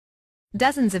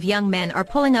Dozens of young men are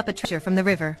pulling up a treasure from the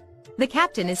river. The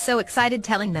captain is so excited,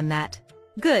 telling them that,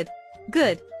 "Good,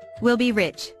 good, we'll be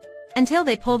rich." Until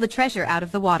they pull the treasure out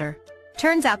of the water.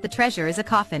 Turns out the treasure is a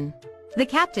coffin. The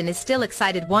captain is still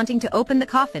excited, wanting to open the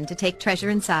coffin to take treasure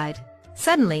inside.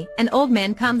 Suddenly, an old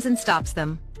man comes and stops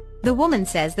them. The woman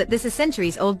says that this is a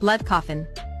centuries-old blood coffin.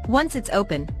 Once it's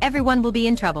open, everyone will be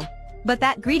in trouble. But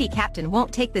that greedy captain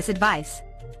won't take this advice,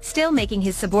 still making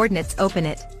his subordinates open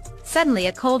it. Suddenly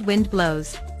a cold wind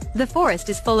blows. The forest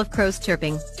is full of crows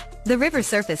chirping. The river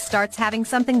surface starts having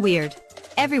something weird.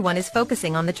 Everyone is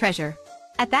focusing on the treasure.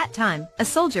 At that time, a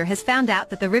soldier has found out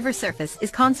that the river surface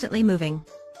is constantly moving.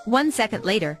 1 second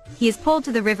later, he is pulled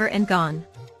to the river and gone.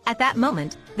 At that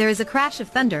moment, there is a crash of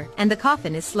thunder and the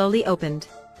coffin is slowly opened.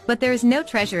 But there is no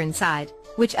treasure inside,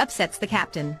 which upsets the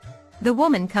captain. The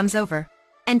woman comes over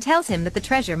and tells him that the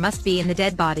treasure must be in the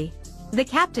dead body. The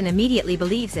captain immediately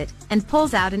believes it and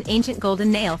pulls out an ancient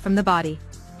golden nail from the body.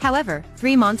 However,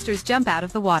 3 monsters jump out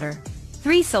of the water.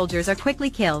 3 soldiers are quickly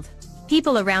killed.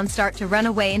 People around start to run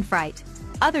away in fright.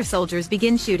 Other soldiers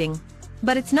begin shooting.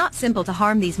 But it's not simple to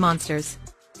harm these monsters.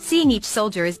 Seeing each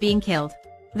soldier is being killed,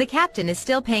 the captain is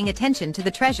still paying attention to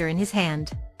the treasure in his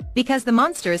hand. Because the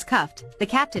monster is cuffed, the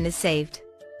captain is saved.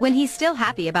 When he's still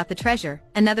happy about the treasure,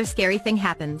 another scary thing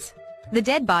happens. The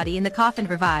dead body in the coffin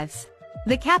revives.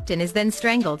 The captain is then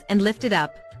strangled and lifted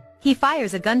up. He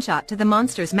fires a gunshot to the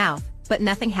monster's mouth, but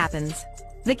nothing happens.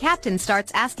 The captain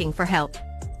starts asking for help.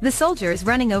 The soldier is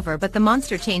running over, but the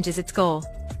monster changes its goal.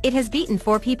 It has beaten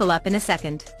 4 people up in a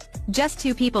second. Just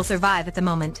 2 people survive at the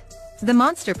moment. The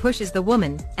monster pushes the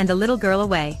woman and the little girl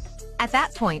away. At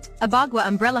that point, a Bagua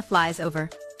umbrella flies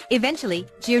over. Eventually,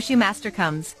 𝐂𝐄𝐒 master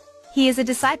comes. He is a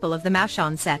disciple of the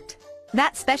Maoshan sect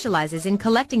that specializes in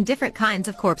collecting different kinds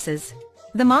of corpses.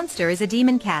 The monster is a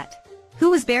demon cat who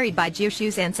was buried by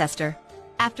𝐂𝐄𝐒's ancestor.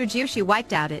 After 𝐂𝐄𝐒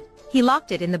wiped out it, he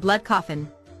locked it in the blood coffin.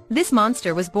 This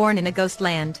monster was born in a ghost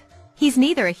land. He's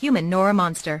neither a human nor a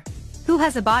monster, who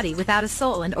has a body without a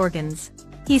soul and organs.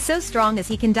 He's so strong as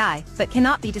he can die, but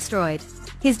cannot be destroyed.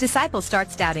 His disciple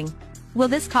starts doubting. Will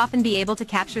this coffin be able to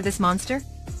capture this monster?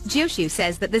 𝐂𝐄𝐒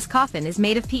says that this coffin is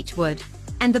made of peach wood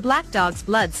and the black dog's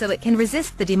blood, so it can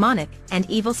resist the demonic and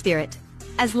evil spirit.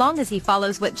 As long as he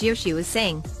follows what 𝐂𝐄𝐒 is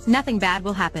saying, nothing bad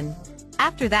will happen.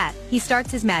 After that, he starts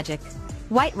his magic.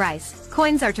 White rice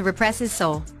coins are to repress his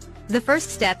soul. The first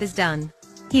step is done.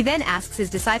 He then asks his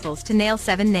disciples to nail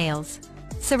 7 nails.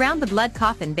 Surround the blood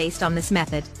coffin based on this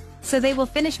method, so they will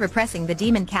finish repressing the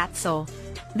demon cat's soul.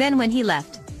 Then when he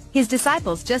left, his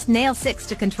disciples just nail 6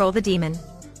 to control the demon.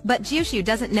 But 𝐂𝐄𝐒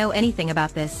doesn't know anything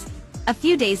about this. A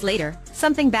few days later,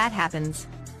 something bad happens.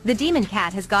 The demon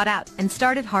cat has got out and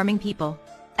started harming people.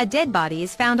 A dead body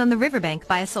is found on the riverbank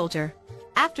by a soldier.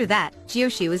 After that,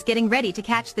 𝐂𝐄𝐒 is getting ready to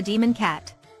catch the demon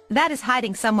cat that is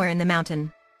hiding somewhere in the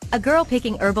mountain. A girl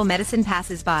picking herbal medicine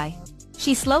passes by.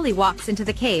 She slowly walks into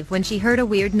the cave when she heard a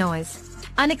weird noise.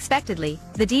 Unexpectedly,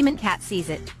 the demon cat sees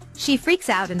it. She freaks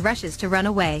out and rushes to run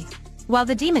away, while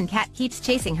the demon cat keeps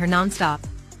chasing her non-stop.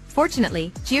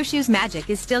 Fortunately, 𝐂𝐄𝐒's magic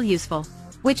is still useful,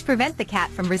 which prevent the cat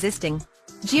from resisting.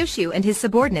 𝐂𝐄𝐒 and his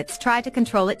subordinates try to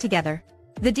control it together.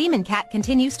 The demon cat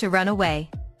continues to run away.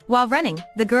 While running,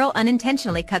 the girl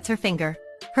unintentionally cuts her finger.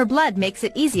 Her blood makes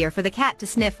it easier for the cat to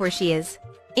sniff where she is.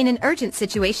 In an urgent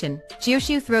situation,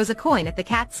 𝐂𝐄𝐒 throws a coin at the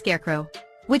cat's scarecrow,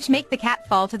 which make the cat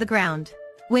fall to the ground.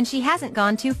 When she hasn't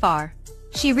gone too far,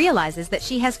 she realizes that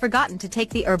she has forgotten to take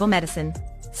the herbal medicine.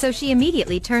 So she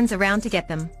immediately turns around to get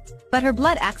them. But her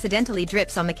blood accidentally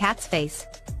drips on the cat's face,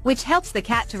 which helps the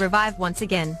cat to revive once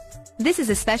again. This is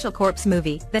a special corpse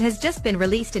movie that has just been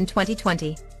released in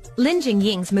 2020. Lin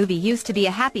Jingying's movie used to be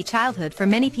a happy childhood for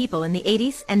many people in the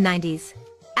 80s and 90s.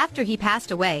 After he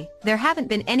passed away, there haven't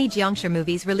been any Jiangshi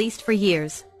movies released for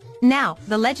years. Now,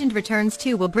 The Legend Returns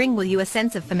 2 will bring you a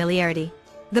sense of familiarity.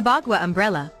 The Bagua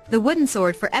umbrella, the wooden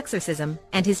sword for exorcism,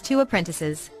 and his 2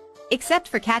 apprentices. Except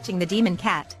for catching the demon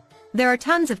cat, there are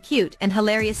tons of cute and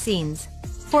hilarious scenes.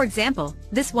 For example,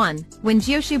 this one, when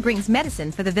𝐂𝐄𝐒 brings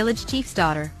medicine for the village chief's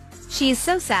daughter. She is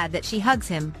so sad that she hugs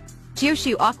him.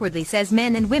 𝐂𝐄𝐒 awkwardly says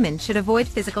men and women should avoid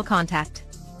physical contact.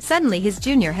 Suddenly his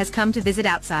junior has come to visit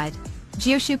outside.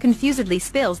 𝐂𝐄𝐒 confusedly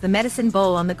spills the medicine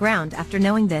bowl on the ground after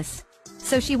knowing this.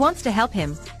 So she wants to help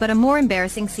him, but a more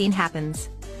embarrassing scene happens.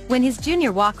 When his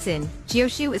junior walks in,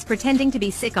 𝐂𝐄𝐒 is pretending to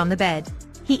be sick on the bed.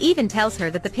 He even tells her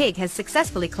that the pig has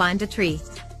successfully climbed a tree,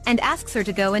 and asks her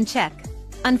to go and check.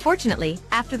 Unfortunately,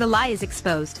 after the lie is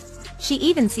exposed, she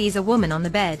even sees a woman on the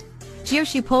bed.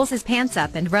 𝐂𝐄𝐒 pulls his pants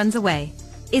up and runs away.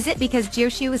 Is it because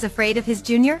𝐂𝐄𝐒 is afraid of his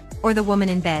junior, or the woman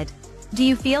in bed? Do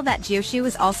you feel that 𝐂𝐄𝐒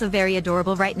is also very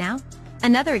adorable right now?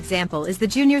 Another example is the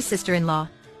junior's sister-in-law,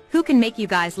 who can make you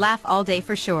guys laugh all day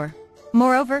for sure.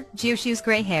 Moreover, Jiushu's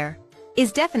gray hair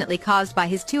is definitely caused by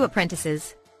his two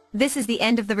apprentices. This is the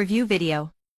end of the review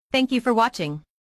video. Thank you for watching.